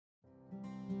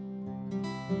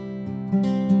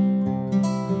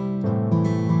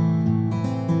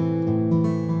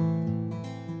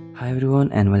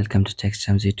everyone and welcome to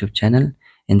TechStimes YouTube channel.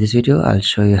 In this video, I'll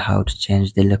show you how to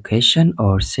change the location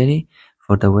or city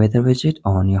for the weather widget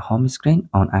on your home screen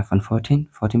on iPhone 14,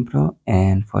 14 Pro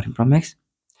and 14 Pro Max.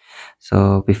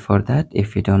 So before that,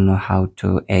 if you don't know how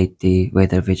to add the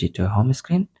weather widget to your home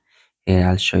screen, here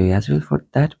I'll show you as well. For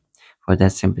that,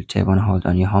 simply tap and hold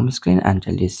on your home screen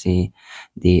until you see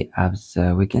the apps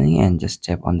wiggling, and just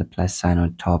tap on the plus sign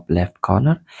on top left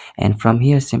corner, and from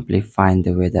here simply find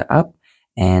the weather app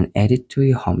and add it to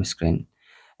your home screen.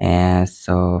 And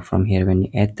so from here, when you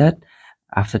add that,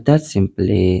 after that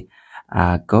simply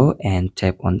go and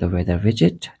tap on the weather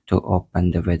widget to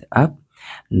open the weather app.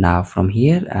 Now from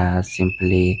here,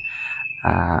 simply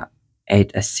uh,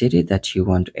 add a city that you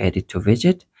want to add it to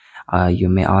widget. You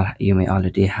may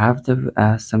already have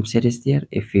the some cities there.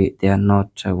 If they are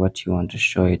not what you want to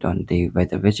show it on the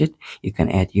weather widget, you can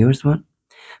add yours one.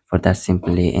 For that,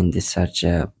 simply in the search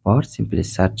bar, simply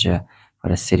search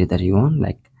for a city that you want.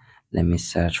 Like, let me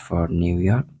search for New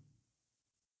York.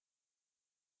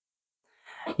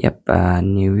 Yep,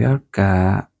 New York,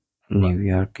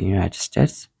 United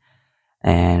States.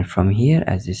 And from here,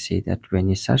 as you see that when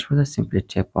you search for that, simply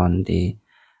tap on the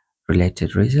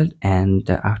related result, and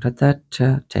after that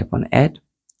tap on add,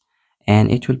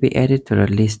 and it will be added to the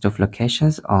list of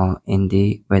locations in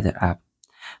the weather app.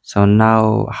 So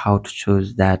now, how to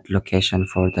choose that location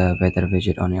for the weather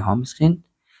widget on your home screen?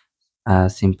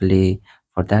 Simply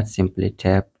for that, simply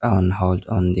tap on hold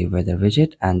on the weather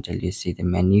widget until you see the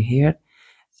menu here.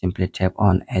 Simply tap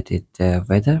on edit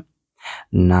weather.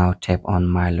 Now tap on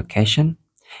my location,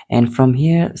 and from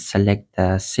here select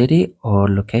the city or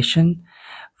location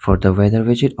for the weather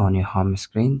widget on your home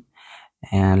screen,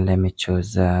 and let me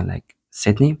choose like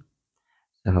Sydney.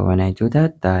 So when I do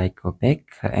that, I go back,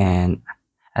 and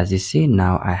as you see,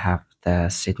 now I have the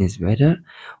Sydney's weather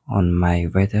on my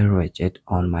weather widget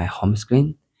on my home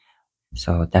screen.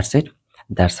 So that's it.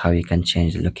 That's how you can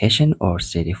change the location or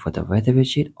city for the weather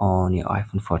widget on your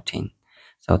iPhone 14.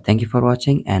 So thank you for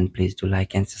watching, and please do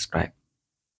like and subscribe.